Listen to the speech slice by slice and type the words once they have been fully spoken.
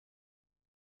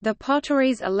The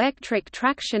Potteries Electric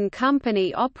Traction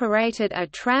Company operated a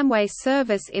tramway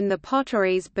service in the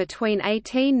Potteries between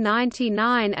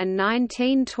 1899 and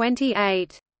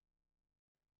 1928.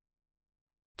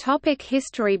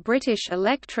 History. British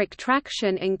Electric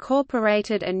Traction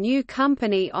incorporated a new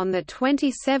company on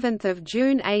 27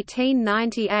 June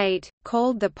 1898,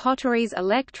 called the Potteries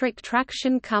Electric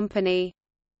Traction Company.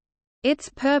 Its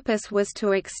purpose was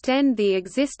to extend the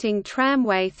existing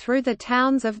tramway through the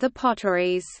towns of the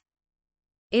Potteries.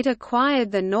 It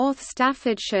acquired the North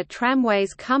Staffordshire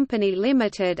Tramways Company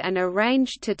Limited and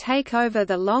arranged to take over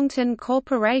the Longton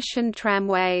Corporation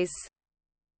Tramways.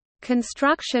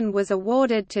 Construction was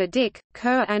awarded to Dick,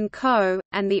 Kerr & Co.,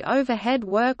 and the overhead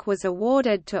work was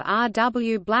awarded to R.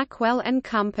 W. Blackwell &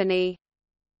 Company.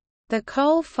 The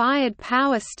coal-fired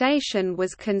power station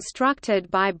was constructed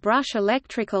by Brush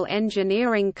Electrical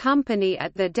Engineering Company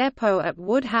at the depot at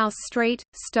Woodhouse Street,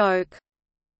 Stoke.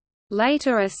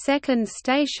 Later a second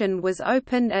station was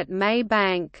opened at May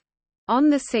Bank.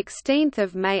 On 16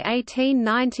 May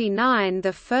 1899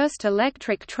 the first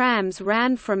electric trams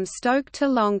ran from Stoke to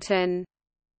Longton.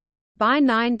 By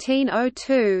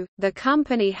 1902, the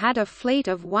company had a fleet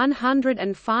of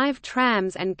 105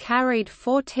 trams and carried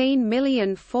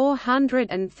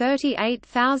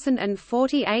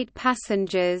 14,438,048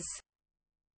 passengers.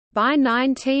 By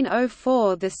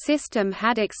 1904 the system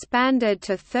had expanded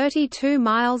to 32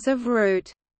 miles of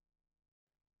route.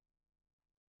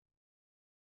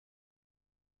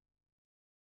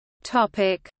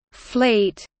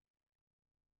 Fleet.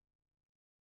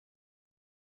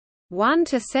 1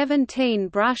 to 17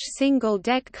 Brush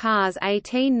single-deck cars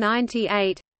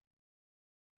 1898,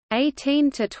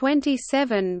 18 to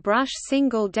 27 Brush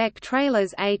single-deck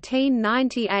trailers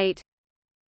 1898,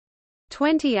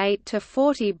 28 to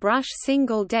 40 Brush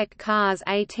single-deck cars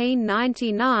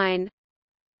 1899,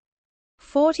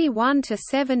 41 to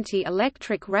 70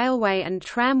 Electric Railway and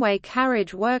Tramway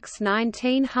Carriage Works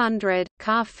 1900,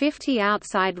 car 50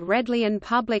 outside Redleyan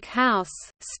Public House,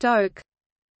 Stoke.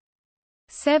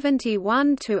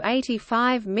 71 to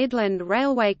 85 Midland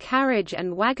Railway Carriage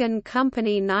and Wagon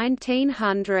Company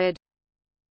 1900.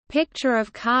 Picture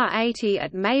of car 80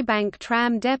 at Maybank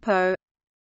Tram Depot.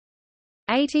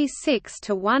 86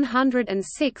 to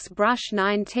 106 Brush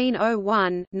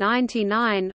 1901,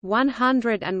 99,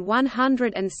 100 and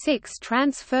 106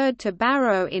 transferred to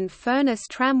Barrow in Furness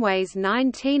Tramways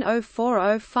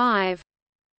 1904-05.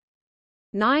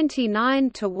 99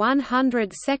 to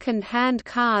 100 second-hand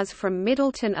cars from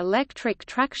Middleton Electric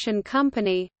Traction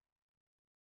Company.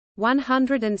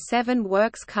 107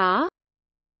 works car.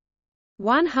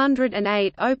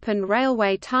 108 open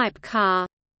railway type car.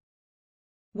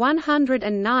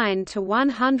 109 to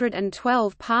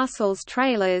 112 parcels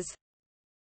trailers.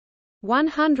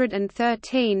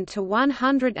 113 to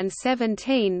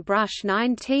 117 Brush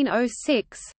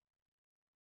 1906.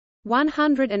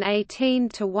 118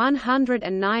 to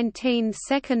 119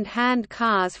 second-hand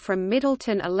cars from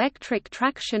Middleton Electric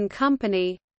Traction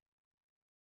Company.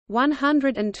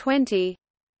 120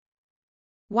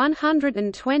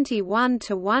 121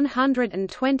 to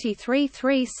 123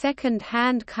 3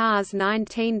 second-hand cars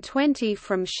 1920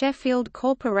 from Sheffield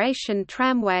Corporation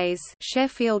Tramways,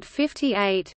 Sheffield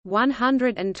 58,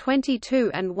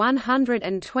 122 and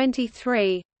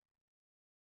 123.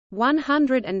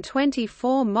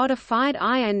 124 modified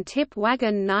iron tip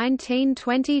wagon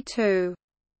 1922.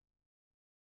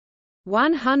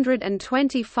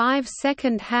 125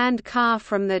 second-hand car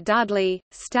from the Dudley,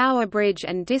 Stourbridge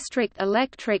and District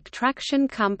Electric Traction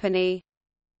Company.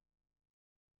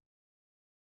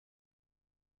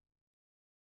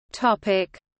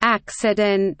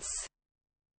 Accidents.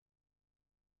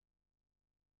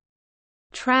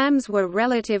 Trams were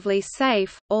relatively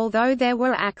safe, although there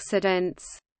were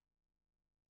accidents.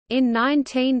 In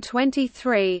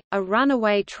 1923, a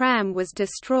runaway tram was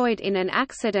destroyed in an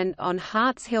accident on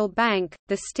Hartshill Bank,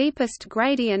 the steepest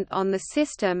gradient on the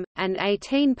system, and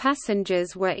 18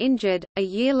 passengers were injured. A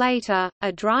year later,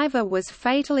 a driver was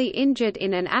fatally injured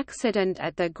in an accident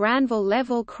at the Granville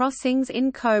level crossings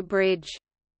in Cobridge.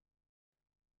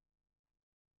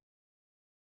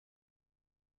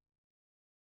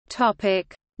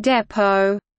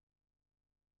 Depot.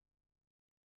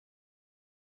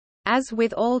 As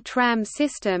with all tram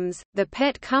systems, the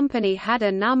PET company had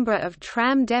a number of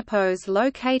tram depots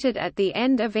located at the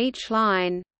end of each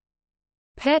line.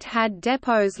 PET had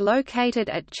depots located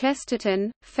at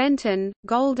Chesterton, Fenton,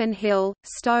 Golden Hill,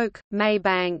 Stoke,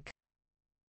 Maybank.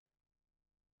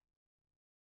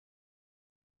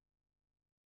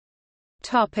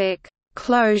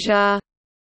 Closure.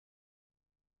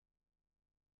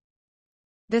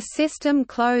 The system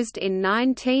closed in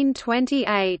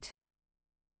 1928.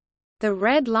 The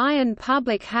Red Lion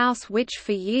Public House, which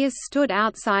for years stood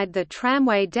outside the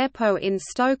tramway depot in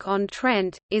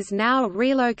Stoke-on-Trent, is now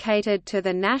relocated to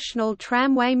the National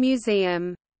Tramway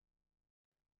Museum.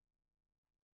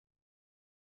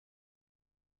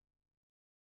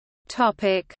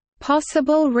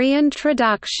 Possible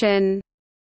reintroduction.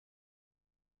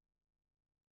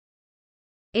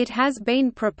 It has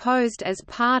been proposed as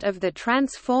part of the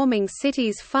Transforming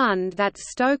Cities Fund that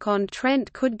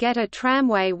Stoke-on-Trent could get a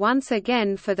tramway once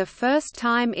again for the first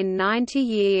time in 90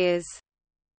 years.